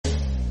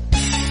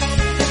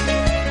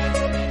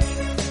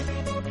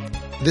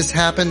this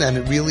happened, and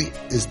it really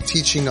is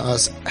teaching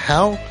us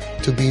how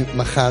to be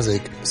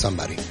machazik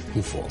somebody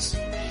who falls.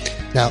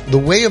 Now, the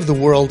way of the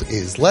world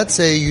is, let's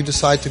say you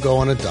decide to go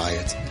on a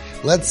diet.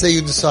 Let's say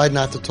you decide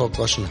not to talk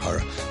Lashon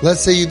Hara.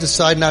 Let's say you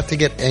decide not to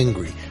get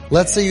angry.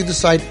 Let's say you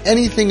decide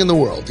anything in the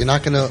world. You're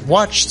not going to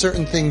watch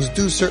certain things,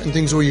 do certain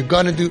things, or you're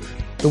going to do.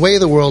 The way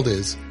of the world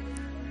is,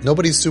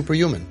 nobody's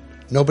superhuman.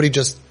 Nobody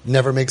just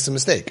never makes a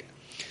mistake.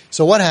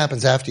 So what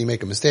happens after you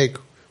make a mistake?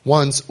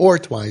 Once or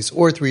twice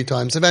or three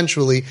times,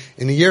 eventually,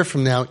 in a year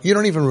from now, you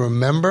don't even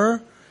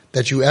remember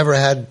that you ever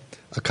had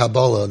a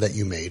Kabbalah that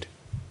you made.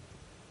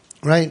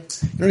 Right?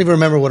 You don't even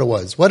remember what it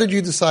was. What did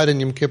you decide in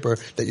Yom Kippur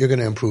that you're going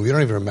to improve? You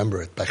don't even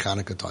remember it by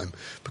Hanukkah time.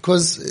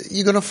 Because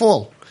you're going to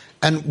fall.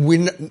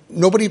 And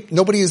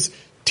nobody is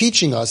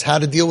teaching us how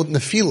to deal with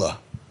Nefillah.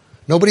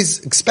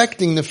 Nobody's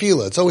expecting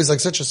Nefillah. It's always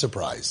like such a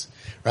surprise.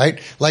 Right?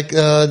 Like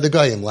the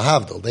Goyim,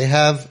 Lahavdil. They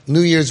have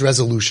New Year's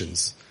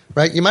resolutions.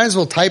 Right? You might as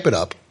well type it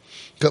up.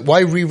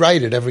 Why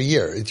rewrite it every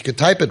year? You could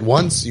type it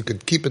once, you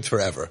could keep it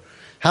forever.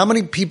 How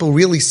many people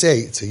really say,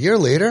 it's a year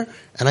later,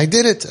 and I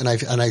did it, and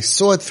I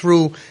saw it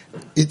through?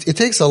 It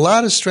takes a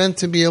lot of strength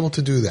to be able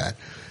to do that.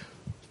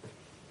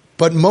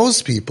 But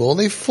most people,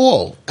 they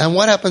fall. And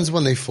what happens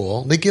when they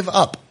fall? They give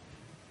up.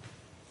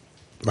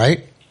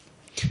 Right?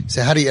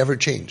 So how do you ever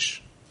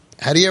change?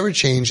 How do you ever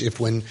change if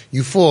when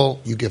you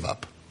fall, you give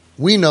up?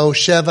 We know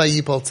Sheva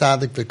Yipol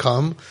Tzadik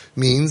V'Kam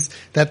means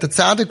that the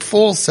Tzadik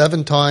falls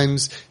 7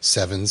 times,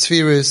 7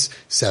 Spheres,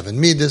 7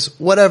 Midas,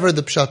 whatever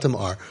the Pshatim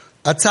are.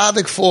 A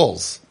Tzadik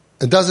falls.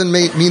 It doesn't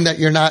mean that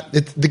you're not,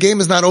 the game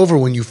is not over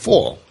when you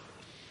fall.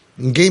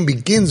 The game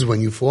begins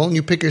when you fall and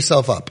you pick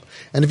yourself up.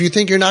 And if you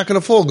think you're not going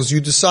to fall because you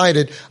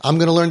decided, I'm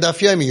going to learn Daf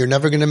Yomi, you're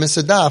never going to miss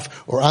a Daf,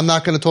 or I'm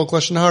not going to talk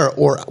Lashon Hara,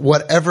 or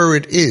whatever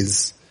it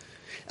is,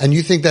 and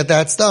you think that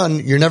that's done,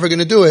 you're never going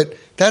to do it,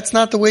 that's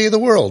not the way of the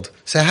world.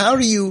 So how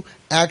do you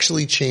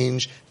actually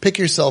change, pick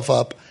yourself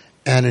up,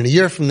 and in a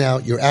year from now,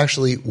 you're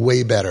actually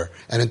way better.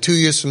 And in 2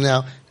 years from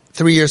now,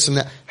 3 years from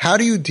now, how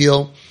do you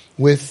deal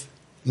with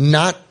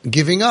not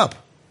giving up?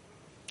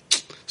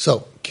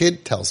 So,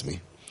 kid tells me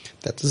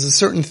that there's a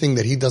certain thing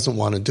that he doesn't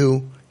want to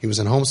do. He was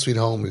in Home Sweet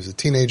Home, he was a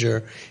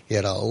teenager, he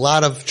had a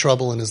lot of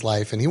trouble in his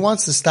life, and he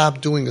wants to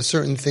stop doing a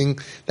certain thing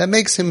that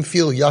makes him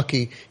feel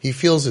yucky. He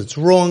feels it's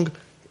wrong.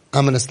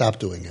 I'm going to stop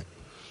doing it.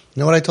 You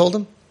know what I told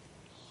him?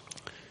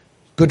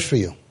 Good for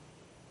you.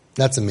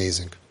 That's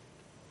amazing.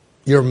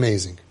 You're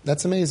amazing.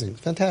 That's amazing.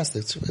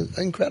 Fantastic. It's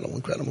incredible,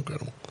 incredible,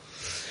 incredible.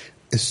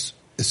 As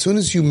soon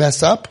as you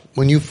mess up,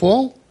 when you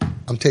fall,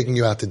 I'm taking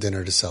you out to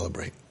dinner to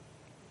celebrate.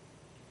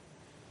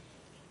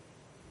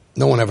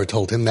 No one ever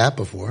told him that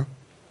before.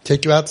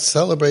 Take you out to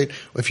celebrate.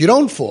 If you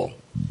don't fall.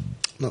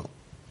 No.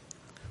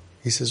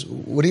 He says,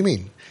 what do you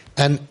mean?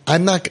 And I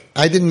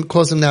didn't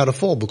cause him now to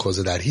fall because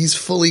of that.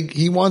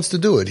 He wants to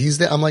do it. He's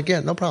there. I'm like,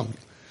 yeah, no problem.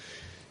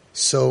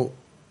 So,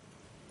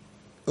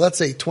 let's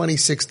say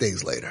 26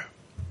 days later.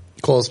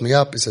 He calls me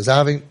up. He says,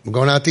 Avi, we're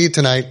going out to eat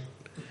tonight.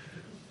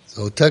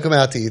 So took him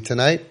out to eat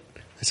tonight.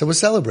 I said, we're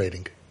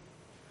celebrating.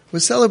 We're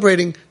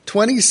celebrating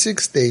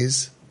 26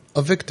 days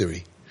of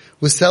victory.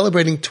 We're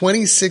celebrating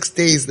 26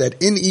 days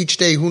that in each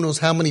day, who knows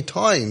how many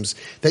times,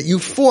 that you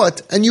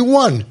fought and you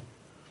won.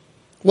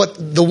 What,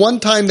 the one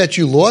time that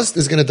you lost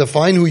is going to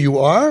define who you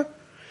are?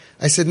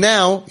 I said,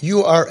 now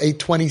you are a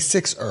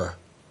 26er.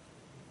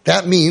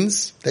 That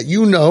means that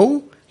you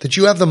know that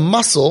you have the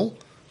muscle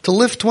to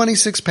lift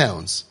 26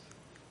 pounds.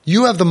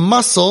 You have the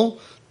muscle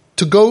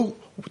to go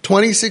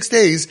 26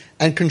 days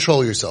and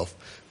control yourself.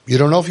 You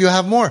don't know if you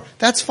have more.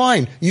 That's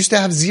fine. You used to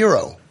have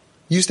 0.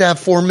 You used to have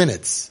 4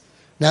 minutes.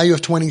 Now you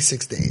have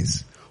 26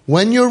 days.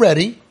 When you're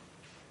ready,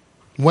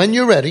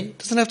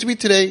 doesn't have to be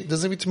today,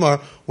 doesn't have to be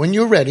tomorrow. When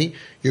you're ready,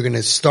 you're going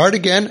to start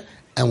again,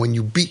 and when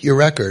you beat your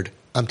record,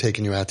 I'm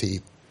taking you out to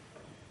eat.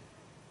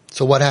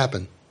 So what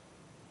happened?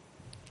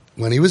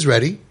 When he was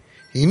ready,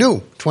 he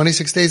knew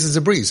 26 days is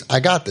a breeze. I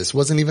got this.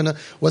 Wasn't even a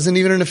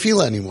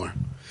nefila anymore.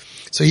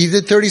 So he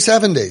did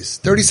 37 days.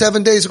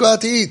 37 days to go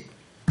out to eat.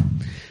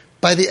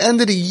 By the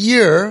end of the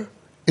year,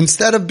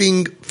 instead of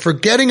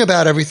forgetting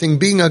about everything,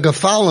 being a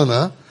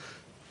gefalana,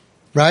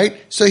 right?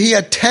 So he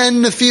had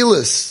 10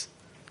 nefilas,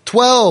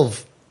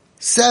 12,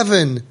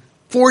 7,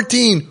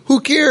 14.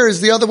 Who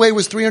cares? The other way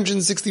was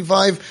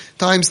 365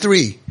 times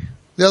 3.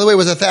 The other way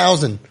was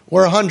 1,000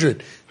 or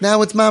 100.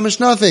 Now it's mamish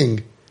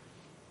nothing.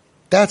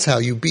 That's how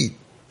you beat.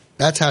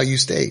 That's how you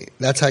stay.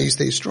 That's how you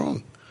stay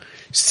strong.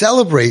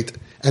 Celebrate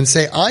and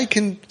say, I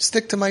can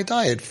stick to my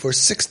diet for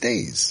 6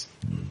 days.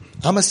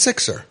 I'm a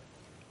 6er.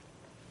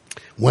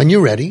 When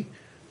you're ready,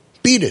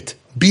 beat it.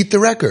 Beat the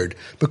record.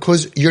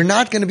 Because you're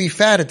not going to be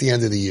fat at the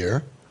end of the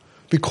year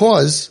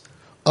because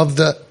of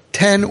the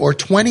 10 or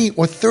 20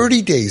 or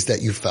 30 days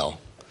that you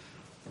fell.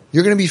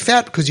 You're going to be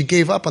fat because you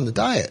gave up on the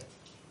diet.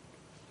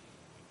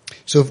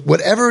 So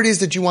whatever it is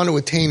that you want to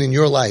attain in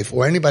your life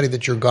or anybody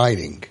that you're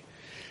guiding,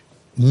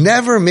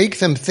 never make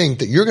them think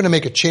that you're going to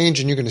make a change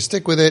and you're going to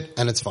stick with it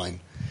and it's fine.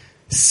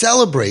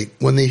 Celebrate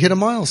when they hit a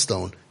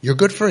milestone. You're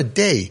good for a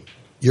day.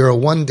 You're a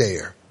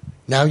one-dayer.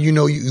 Now you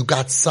know you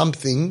got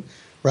something,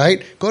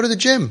 right? Go to the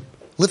gym.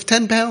 Lift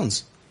 10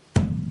 pounds.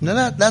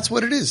 Now that's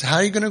what it is. How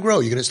are you going to grow?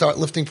 You're going to start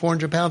lifting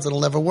 400 pounds.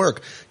 It'll never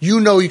work. You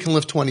know you can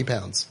lift 20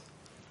 pounds.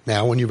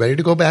 Now, when you're ready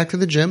to go back to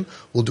the gym,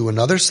 we'll do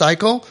another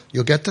cycle.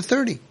 You'll get to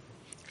 30.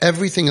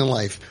 Everything in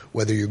life,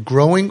 whether you're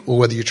growing or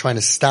whether you're trying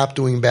to stop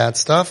doing bad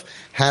stuff,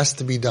 has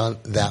to be done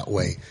that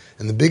way.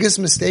 And the biggest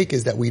mistake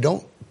is that we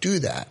don't do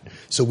that.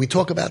 So we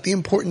talk about the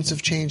importance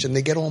of change and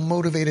they get all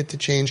motivated to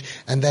change,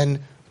 and then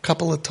a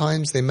couple of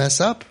times they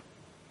mess up.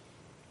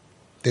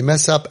 They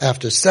mess up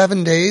after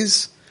 7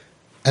 days,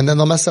 and then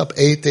they'll mess up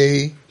 8th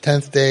day,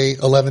 10th day,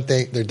 11th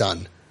day, they're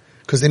done.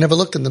 Because they never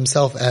looked at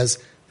themselves as,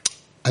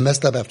 I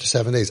messed up after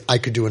 7 days. I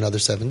could do another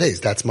 7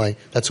 days. That's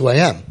who I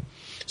am.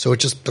 So it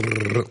just,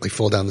 they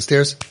fall down the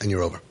stairs and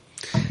you're over.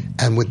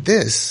 And with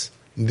this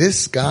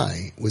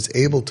guy was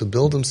able to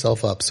build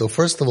himself up. So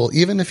first of all,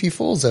 even if he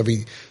falls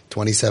every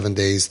 27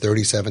 days,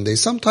 37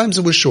 days, sometimes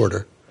it was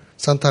shorter.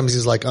 Sometimes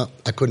he's like, oh,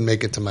 I couldn't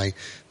make it to my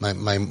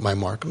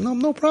mark.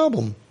 No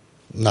problem.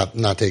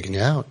 Not taking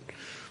you out.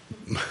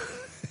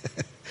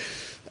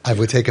 I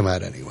would take him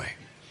out anyway.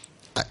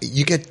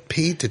 You get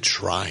paid to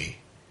try.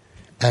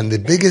 And the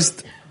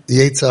biggest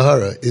Yetzer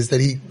Hara is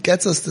that he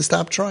gets us to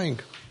stop trying.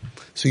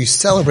 So you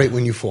celebrate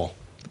when you fall.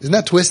 Isn't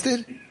that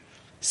twisted?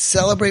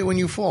 Celebrate when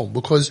you fall,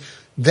 because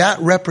that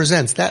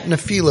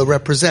nefila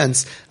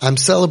represents, I'm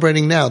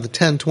celebrating now the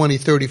 10, 20,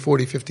 30,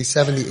 40, 50,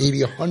 70,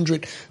 80,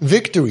 100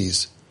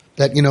 victories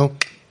that,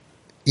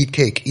 eat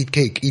cake, eat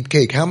cake, eat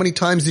cake. How many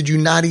times did you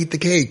not eat the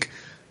cake?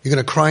 You're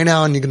going to cry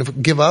now and you're going to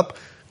give up?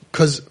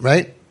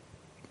 Right?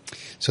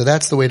 So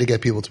that's the way to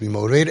get people to be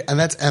motivated, and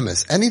that's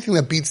emes. Anything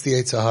that beats the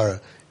Yetzer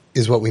Hara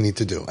is what we need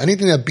to do.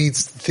 Anything that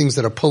beats things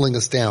that are pulling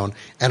us down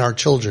and our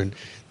children,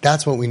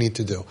 that's what we need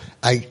to do.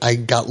 I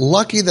got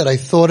lucky that I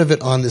thought of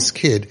it on this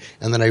kid,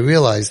 and then I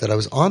realized that I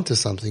was onto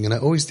something, and I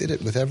always did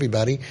it with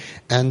everybody,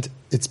 and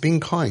it's being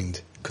kind,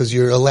 because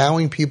you're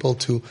allowing people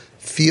to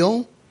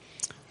feel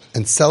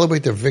and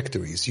celebrate their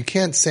victories. You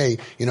can't say,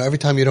 every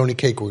time you don't eat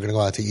cake, we're going to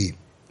go out to eat.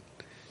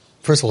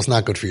 First of all, it's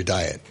not good for your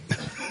diet.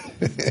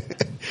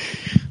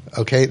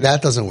 Okay,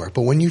 that doesn't work.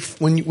 But when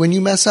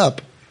you mess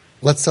up,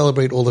 let's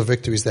celebrate all the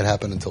victories that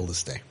happened until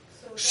this day.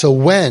 So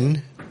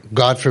when,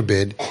 God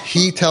forbid,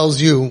 he tells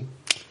you,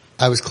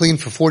 I was clean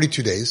for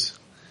 42 days,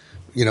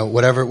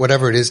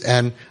 whatever it is,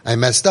 and I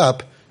messed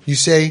up, you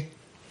say,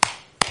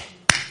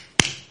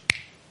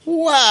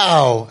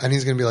 wow! And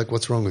he's going to be like,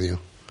 what's wrong with you?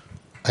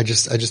 I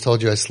just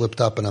told you I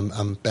slipped up and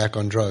I'm back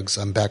on drugs.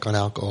 I'm back on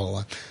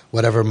alcohol.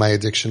 Whatever my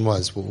addiction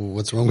was.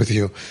 What's wrong with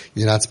you?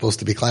 You're not supposed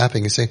to be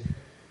clapping. You say,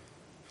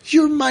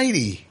 you're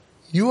mighty.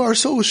 You are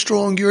so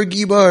strong. You're a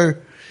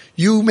gibar.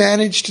 You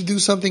managed to do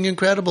something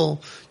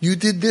incredible. You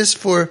did this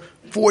for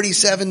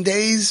 47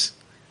 days.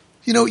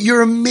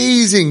 You're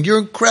amazing. You're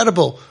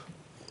incredible.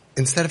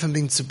 Instead of him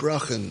being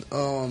tzebrachen,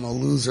 oh, I'm a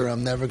loser.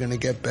 I'm never going to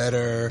get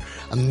better.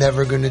 I'm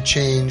never going to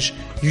change.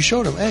 You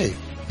showed him, hey,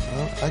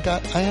 well,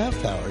 I have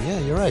power. Yeah,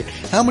 you're right.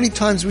 How many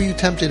times were you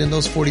tempted in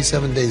those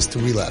 47 days to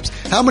relapse?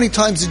 How many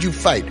times did you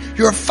fight?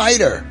 You're a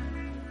fighter.